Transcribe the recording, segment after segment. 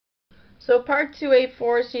So part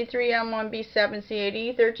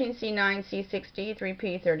 284C3m1b7c8e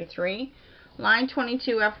 13c9c6d3p33, line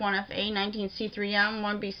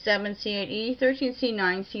 22f1fa19c3m1b7c8e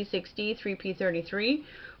 13c9c6d3p33,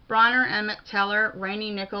 Brunauer-Emmett-Teller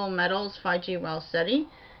Raney-nickel metals 5G Wow Seti.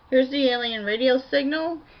 Here's the alien radio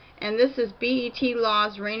signal, and this is BET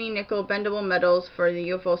Law's Raney-nickel bendable metals for the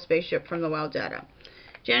UFO spaceship from the WOW data.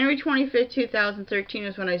 January 25th, 2013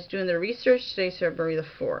 is when I was doing the research. Today's February the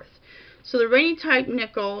 4th. So the Raney-type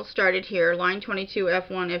nickel started here, line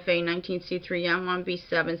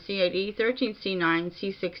 22f1fa19c3m1b7c8e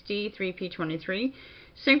 13c9c6d3p33.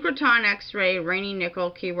 Synchrotron X-ray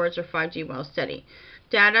Raney-nickel keywords are 5G Wow Seti.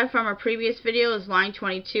 Data from a previous video is line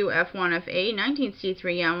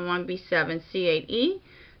 22f1fa19c3m1b7c8e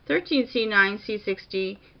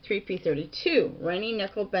 13c9c6d3p32.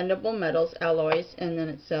 Raney-nickel bendable metals alloys, and then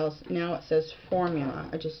it says formula.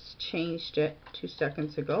 I just changed it 2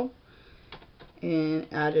 seconds ago and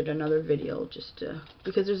added another video just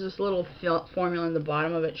because there's this little formula in the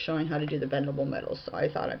bottom of it showing how to do the bendable metals, so I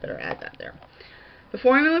thought I better add that there. The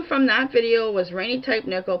formula from that video was Raney-type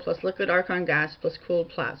nickel plus liquid argon gas plus cooled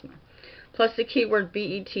plasma, plus the keyword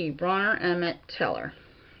BET, Brunauer-Emmett-Teller.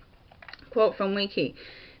 Quote from Wiki.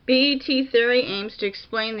 BET theory aims to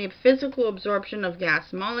explain the physical absorption of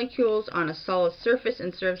gas molecules on a solid surface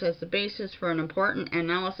and serves as the basis for an important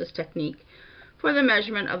analysis technique for the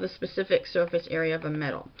measurement of the specific surface area of a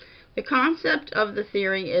metal. The concept of the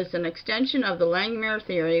theory is an extension of the Langmuir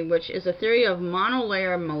theory, which is a theory of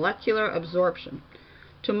monolayer molecular absorption,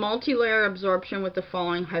 to multilayer absorption with the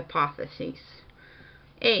following hypotheses.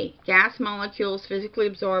 A. Gas molecules physically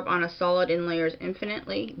absorb on a solid in layers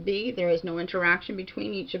infinitely. B. There is no interaction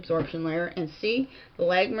between each absorption layer. And C. The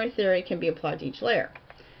Langmuir theory can be applied to each layer.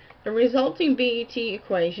 The resulting BET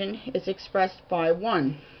equation is expressed by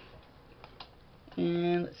 1.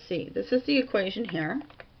 And let's see, this is the equation here.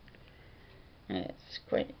 And it's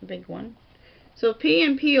quite a big one. So P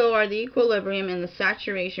and PO are the equilibrium and the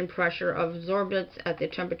saturation pressure of absorbents at the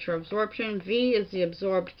temperature of absorption. V is the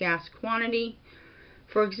absorbed gas quantity,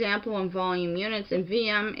 for example in volume units, and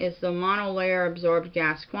Vm is the monolayer absorbed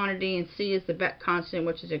gas quantity, and C is the Beck constant,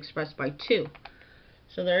 which is expressed by 2.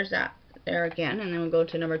 So there's that there again, and then we'll go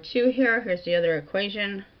to number 2 here. Here's the other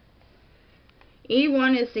equation.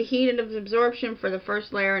 E1 is the heat of absorption for the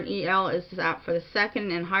first layer, and EL is that for the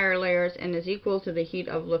second and higher layers, and is equal to the heat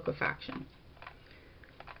of liquefaction.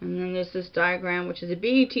 And then there's this diagram, which is a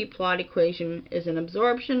BET plot equation, is an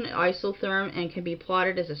absorption isotherm and can be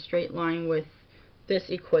plotted as a straight line with this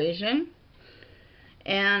equation.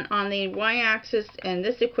 And on the y-axis, and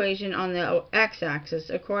this equation on the x-axis,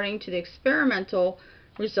 according to the experimental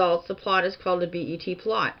results, the plot is called a BET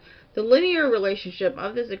plot. The linear relationship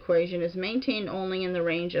of this equation is maintained only in the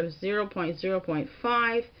range of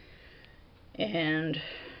 0.0.5, and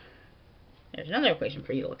there's another equation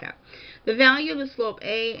for you to look at. The value of the slope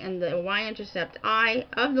A and the y-intercept I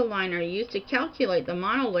of the line are used to calculate the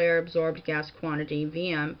monolayer absorbed gas quantity,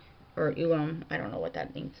 Vm, or UM, I don't know what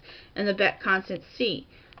that means, and the Beck constant C.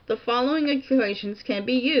 The following equations can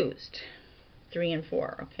be used, 3 and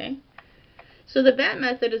 4, okay? So the BET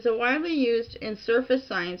method is widely used in surface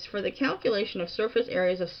science for the calculation of surface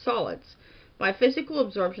areas of solids by physical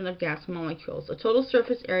absorption of gas molecules. A total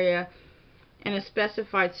surface area and a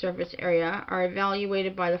specified surface area are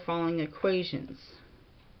evaluated by the following equations,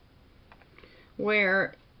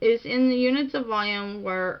 where is in the units of volume,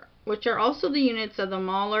 which are also the units of the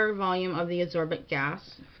molar volume of the absorbent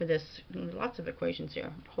gas. For this, lots of equations here,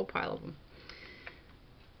 a whole pile of them.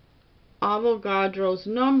 Avogadro's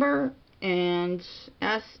number, and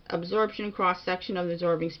S, absorption cross-section of the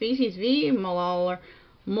absorbing species. V, molar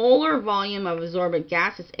volume of absorbent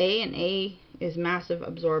gas is A, and A is massive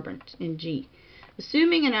absorbent in G.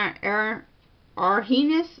 Assuming an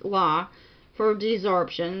Arrhenius law for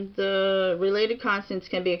desorption, the related constants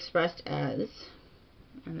can be expressed as,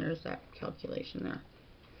 and there's that calculation there.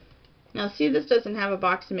 Now see, this doesn't have a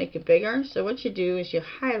box to make it bigger, so what you do is you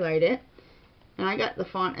highlight it. And I got the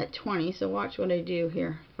font at 20, so watch what I do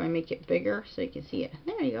here. If I make it bigger so you can see it.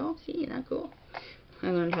 There you go. See, isn't that cool? I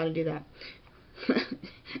learned how to do that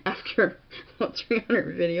after about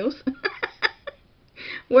 300 videos.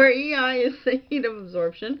 Where EI is the heat of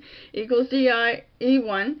absorption equals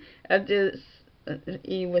E1 at this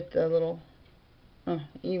E with the little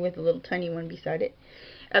tiny one beside it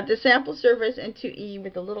at the sample surface, and to E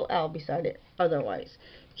with the little L beside it otherwise.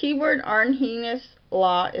 Keyword Arrhenius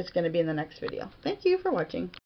law is going to be in the next video. Thank you for watching.